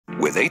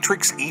With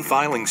Aatix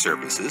e-filing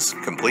services,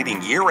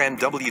 completing year-end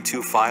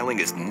W-2 filing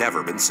has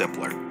never been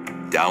simpler.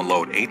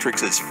 Download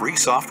Aatrix's free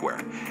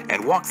software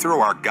and walk through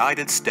our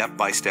guided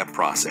step-by-step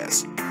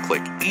process.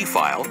 Click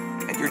e-file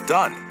and you're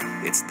done.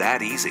 It's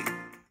that easy.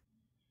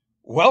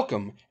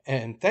 Welcome,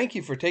 and thank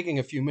you for taking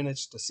a few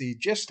minutes to see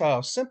just how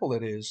simple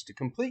it is to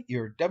complete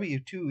your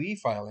W-2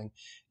 e-filing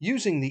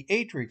using the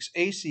Aatix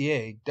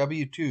ACA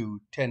W-2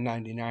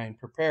 1099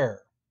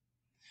 Preparer.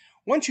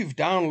 Once you've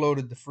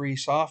downloaded the free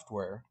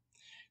software,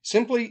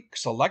 simply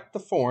select the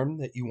form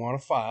that you want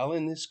to file,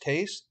 in this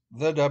case,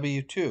 the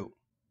W-2.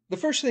 The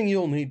first thing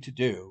you'll need to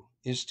do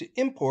is to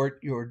import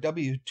your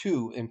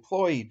W-2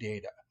 employee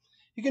data.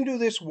 You can do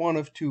this one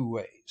of two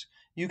ways.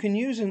 You can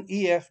use an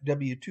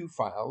EFW2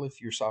 file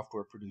if your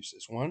software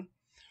produces one,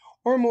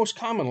 or most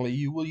commonly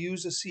you will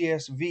use a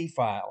CSV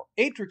file.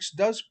 Aatix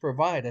does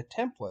provide a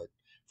template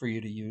for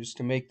you to use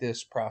to make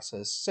this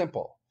process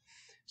simple.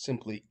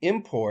 Simply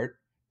import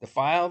the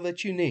file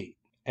that you need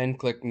and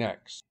click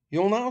Next.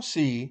 You'll now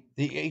see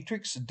the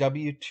Aatix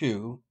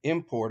W-2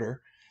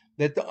 importer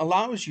that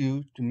allows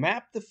you to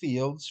map the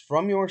fields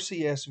from your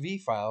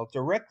CSV file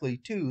directly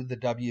to the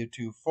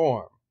W-2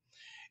 form.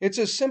 It's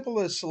as simple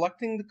as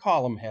selecting the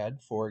column head,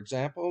 for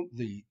example,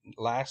 the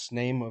last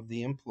name of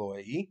the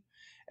employee,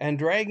 and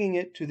dragging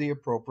it to the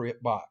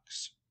appropriate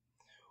box.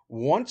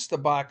 Once the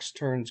box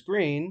turns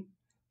green,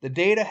 the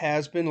data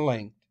has been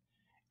linked,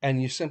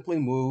 and you simply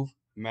move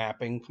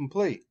Mapping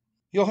Complete.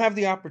 You'll have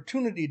the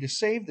opportunity to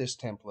save this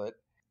template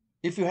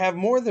if you have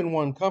more than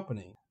one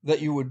company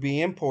that you would be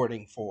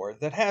importing for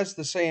that has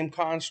the same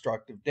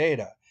construct of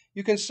data.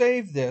 You can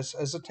save this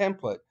as a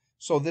template,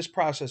 so this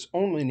process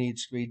only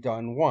needs to be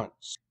done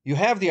once. You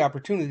have the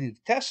opportunity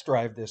to test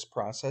drive this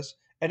process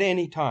at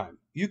any time.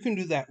 You can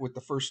do that with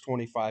the first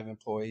 25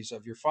 employees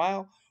of your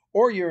file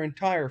or your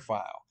entire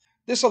file.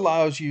 This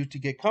allows you to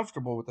get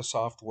comfortable with the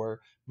software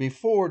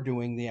before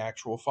doing the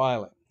actual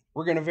filing.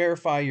 We're going to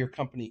verify your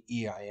company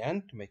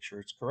EIN to make sure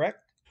it's correct.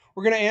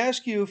 We're going to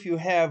ask you if you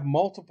have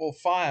multiple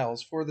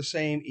files for the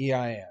same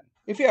EIN.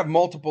 If you have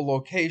multiple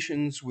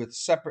locations with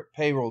separate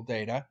payroll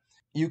data,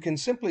 you can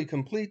simply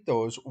complete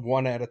those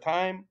one at a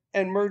time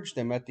and merge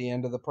them at the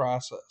end of the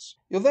process.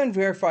 You'll then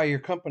verify your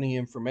company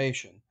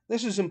information.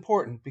 This is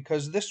important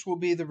because this will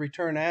be the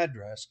return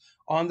address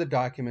on the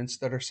documents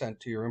that are sent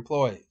to your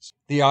employees.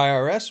 The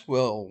IRS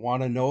will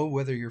want to know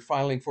whether you're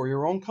filing for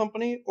your own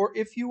company or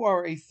if you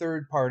are a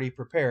third-party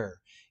preparer.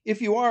 If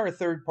you are a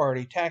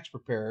third-party tax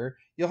preparer,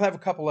 you'll have a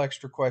couple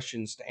extra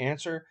questions to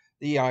answer.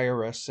 The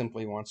IRS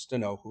simply wants to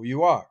know who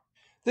you are.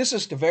 This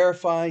is to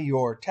verify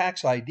your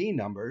tax ID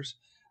numbers.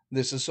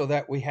 This is so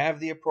that we have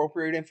the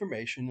appropriate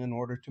information in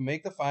order to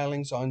make the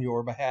filings on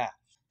your behalf.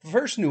 The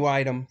first new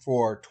item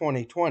for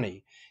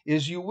 2020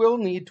 is you will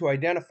need to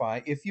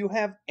identify if you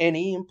have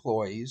any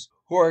employees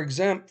who are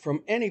exempt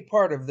from any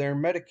part of their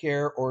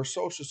Medicare or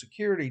Social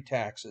Security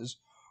taxes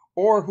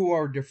or who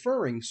are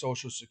deferring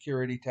Social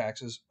Security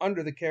taxes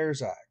under the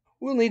CARES Act.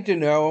 We'll need to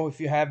know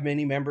if you have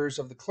many members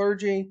of the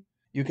clergy.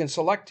 You can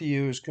select to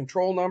use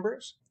control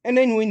numbers. And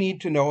then we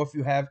need to know if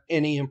you have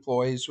any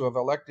employees who have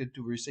elected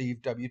to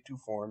receive W-2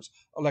 forms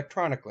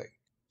electronically.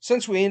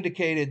 Since we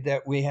indicated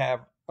that we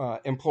have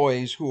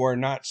employees who are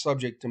not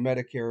subject to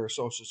Medicare or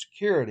Social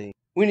Security,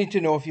 we need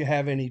to know if you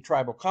have any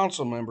tribal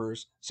council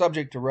members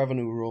subject to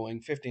Revenue Ruling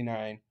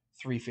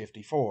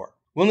 59354.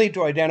 We'll need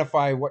to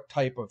identify what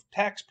type of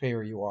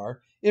taxpayer you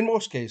are. In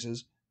most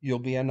cases, you'll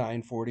be a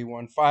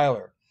 941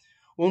 filer.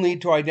 We'll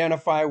need to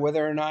identify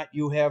whether or not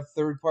you have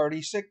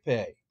third-party sick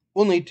pay.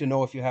 We'll need to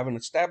know if you have an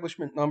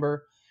establishment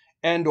number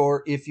and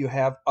or if you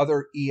have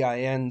other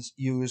EINs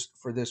used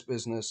for this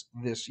business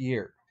this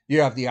year.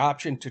 You have the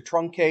option to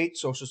truncate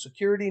Social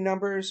Security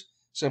numbers.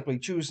 Simply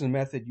choose the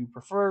method you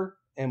prefer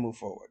and move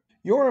forward.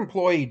 Your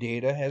employee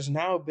data has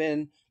now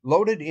been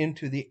loaded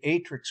into the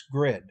Aatix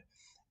grid.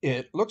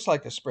 It looks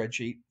like a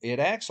spreadsheet. It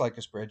acts like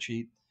a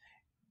spreadsheet.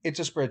 It's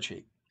a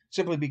spreadsheet.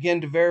 Simply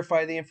begin to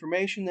verify the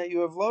information that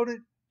you have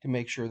loaded to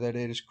make sure that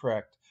it is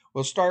correct.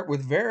 We'll start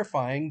with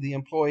verifying the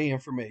employee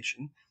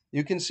information.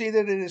 You can see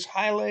that it is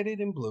highlighted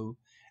in blue.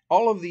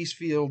 All of these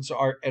fields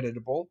are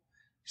editable.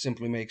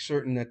 Simply make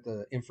certain that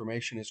the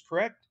information is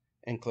correct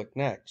and click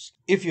Next.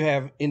 If you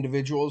have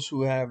individuals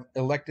who have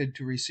elected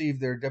to receive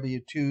their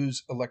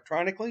W-2s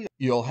electronically,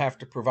 you'll have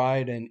to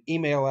provide an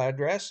email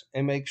address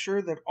and make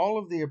sure that all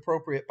of the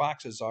appropriate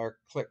boxes are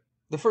clicked.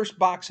 The first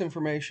box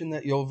information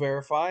that you'll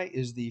verify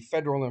is the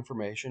federal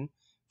information,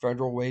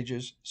 federal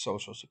wages,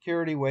 Social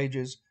Security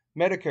wages,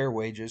 Medicare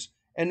wages,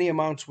 and the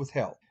amounts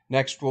withheld.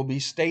 Next will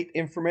be state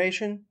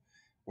information.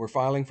 We're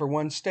filing for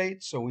one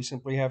state, so we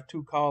simply have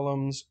two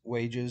columns,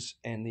 wages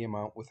and the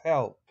amount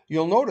withheld.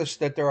 You'll notice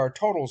that there are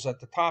totals at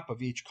the top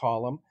of each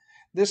column.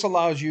 This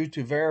allows you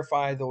to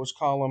verify those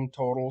column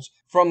totals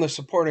from the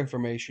support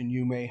information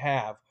you may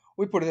have.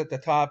 We put it at the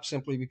top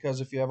simply because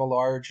if you have a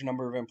large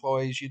number of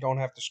employees, you don't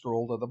have to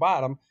scroll to the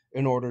bottom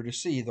in order to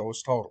see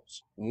those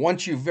totals.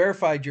 Once you've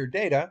verified your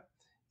data,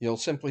 you'll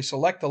simply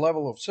select the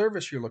level of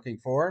service you're looking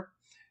for.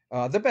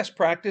 The best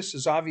practice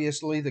is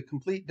obviously the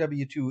complete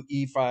W-2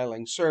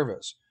 e-filing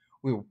service.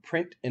 We will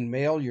print and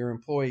mail your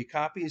employee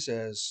copies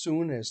as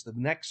soon as the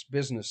next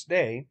business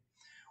day.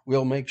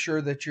 We'll make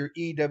sure that your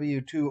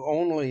EW2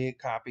 only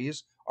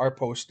copies are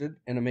posted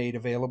and made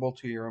available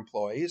to your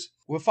employees.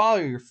 We'll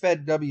file your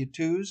Fed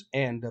W2s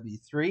and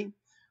W3.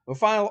 We'll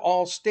file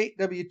all state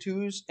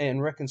W2s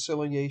and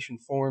reconciliation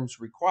forms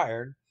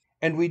required.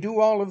 And we do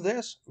all of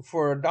this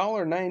for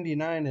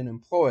 $1.99 an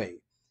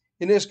employee.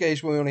 In this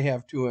case, we only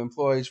have 2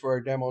 employees for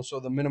our demo, so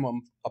the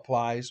minimum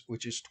applies,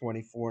 which is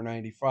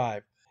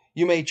 $24.95.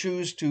 You may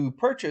choose to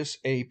purchase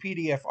a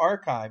PDF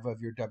archive of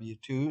your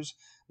W2s.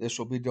 This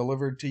will be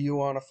delivered to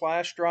you on a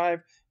flash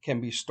drive, can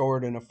be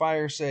stored in a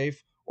fire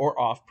safe or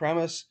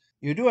off-premise.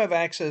 You do have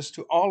access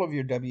to all of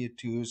your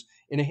W2s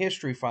in a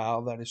history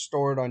file that is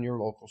stored on your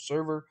local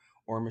server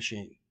or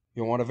machine.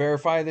 You'll want to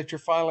verify that you're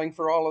filing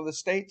for all of the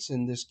states.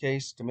 In this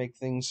case, to make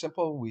things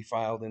simple, we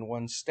filed in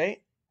 1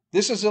 state.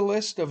 This is a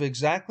list of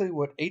exactly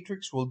what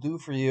Aatix will do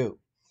for you.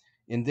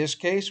 In this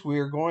case, we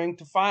are going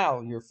to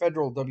file your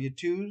federal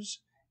W2s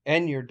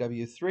and your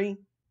W3.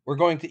 We're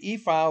going to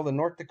e-file the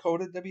North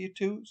Dakota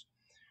W2s.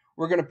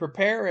 We're going to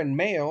prepare and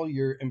mail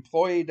your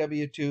employee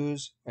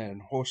W2s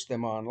and host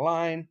them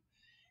online.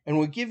 And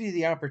we'll give you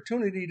the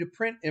opportunity to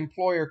print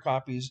employer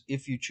copies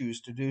if you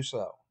choose to do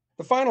so.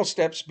 The final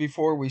steps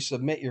before we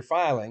submit your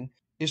filing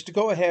is to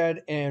go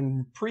ahead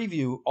and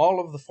preview all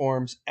of the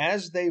forms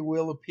as they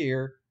will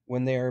appear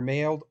when they are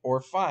mailed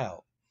or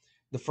filed.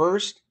 The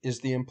first is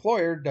the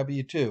employer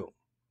W2.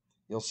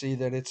 You'll see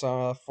that it's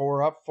a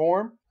 4-up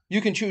form.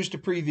 You can choose to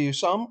preview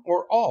some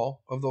or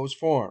all of those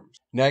forms.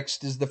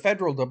 Next is the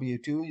federal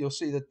W2. You'll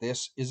see that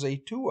this is a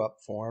 2-up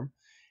form.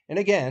 And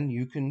again,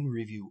 you can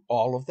review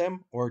all of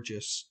them or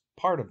just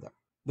part of them.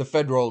 The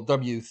federal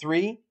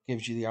W3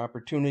 gives you the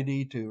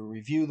opportunity to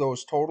review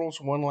those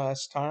totals one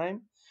last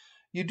time.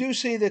 You do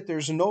see that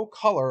there's no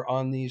color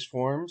on these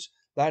forms.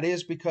 That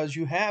is because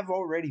you have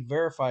already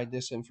verified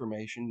this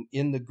information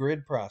in the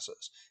grid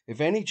process.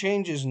 If any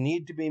changes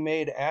need to be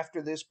made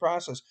after this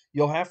process,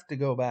 you'll have to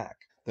go back.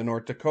 The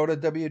North Dakota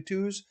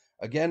W2s,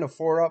 again a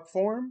 4-up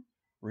form,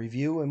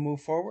 review and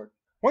move forward.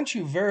 Once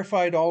you've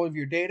verified all of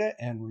your data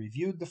and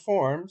reviewed the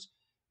forms,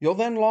 you'll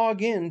then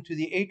log in to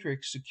the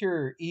Aatix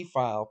Secure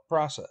e-file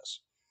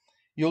process.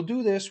 You'll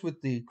do this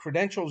with the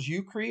credentials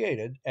you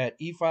created at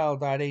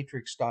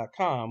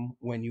efile.aatix.com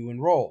when you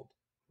enrolled.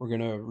 We're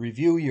going to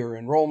review your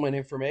enrollment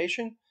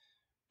information,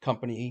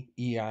 company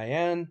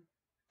EIN,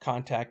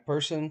 contact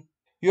person.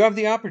 You have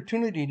the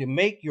opportunity to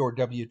make your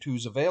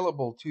W2s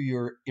available to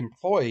your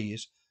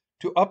employees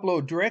to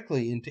upload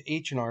directly into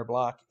H&R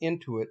Block,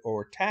 Intuit,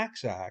 or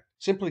Tax Act.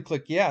 Simply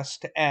click yes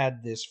to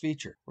add this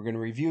feature. We're going to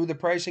review the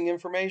pricing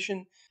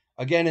information.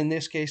 Again, in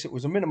this case, it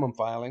was a minimum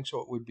filing, so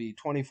it would be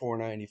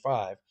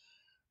 $24.95.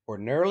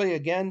 Ordinarily,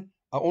 again,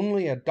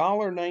 only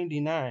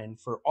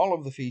 $1.99 for all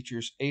of the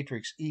features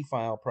Aatix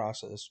e-file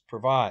process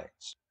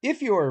provides.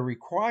 If you are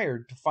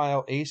required to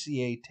file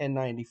ACA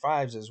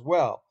 1095s as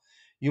well,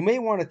 you may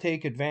want to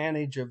take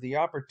advantage of the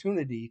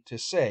opportunity to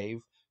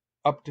save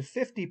up to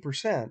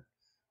 50%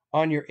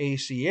 on your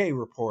ACA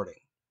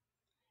reporting.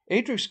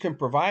 Aatix can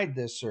provide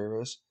this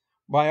service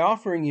by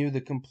offering you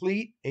the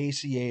complete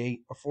ACA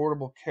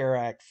Affordable Care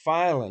Act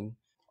filing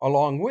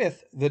along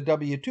with the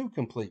W2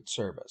 Complete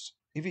service.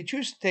 If you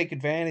choose to take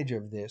advantage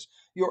of this,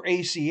 your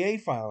ACA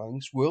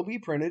filings will be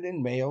printed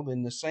and mailed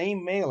in the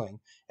same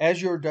mailing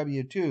as your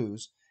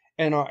W2s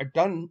and are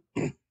done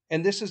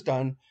and this is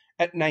done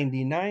at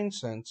 99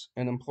 cents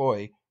an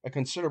employee, a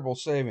considerable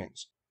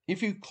savings.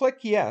 If you click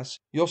yes,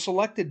 you'll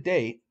select a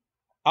date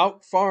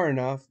out far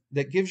enough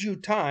that gives you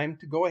time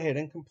to go ahead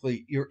and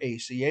complete your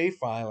ACA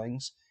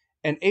filings,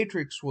 and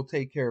Aatix will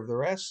take care of the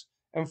rest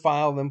and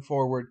file them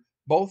forward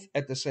both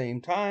at the same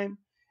time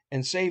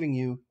and saving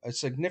you a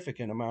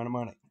significant amount of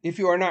money. If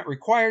you are not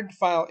required to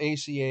file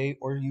ACA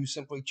or you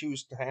simply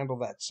choose to handle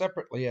that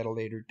separately at a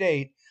later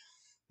date,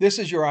 this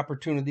is your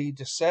opportunity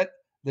to set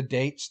the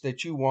dates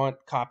that you want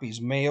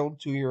copies mailed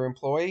to your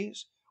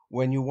employees,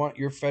 when you want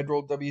your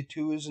federal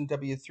W2s and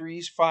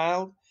W3s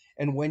filed,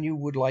 and when you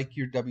would like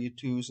your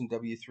W2s and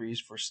W3s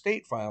for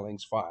state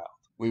filings filed.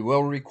 We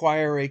will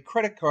require a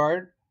credit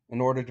card in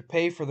order to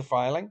pay for the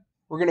filing.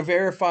 We're going to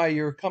verify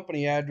your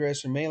company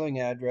address and mailing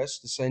address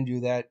to send you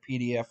that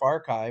PDF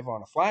archive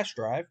on a flash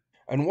drive.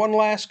 And one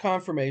last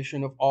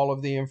confirmation of all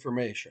of the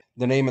information: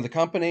 the name of the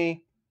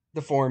company,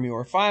 the form you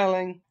are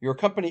filing, your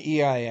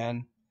company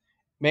EIN,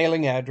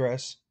 mailing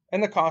address,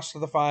 and the cost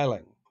of the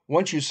filing.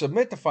 Once you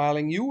submit the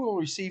filing, you will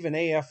receive an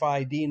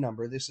AFID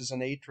number. This is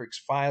an Aatix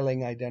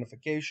filing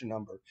identification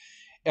number.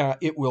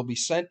 It will be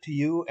sent to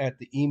you at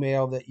the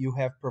email that you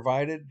have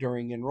provided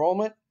during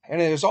enrollment, and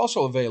it is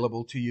also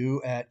available to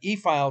you at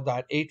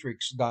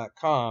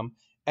efile.aatix.com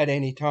at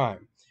any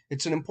time.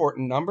 It's an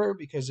important number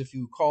because if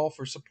you call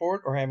for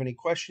support or have any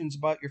questions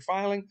about your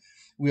filing,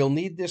 we'll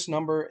need this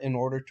number in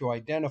order to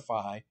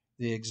identify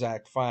the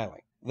exact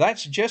filing.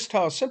 That's just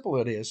how simple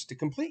it is to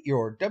complete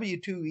your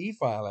W2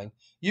 e-filing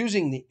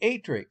using the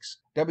Aatix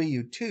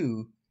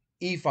W2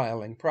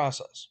 e-filing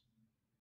process.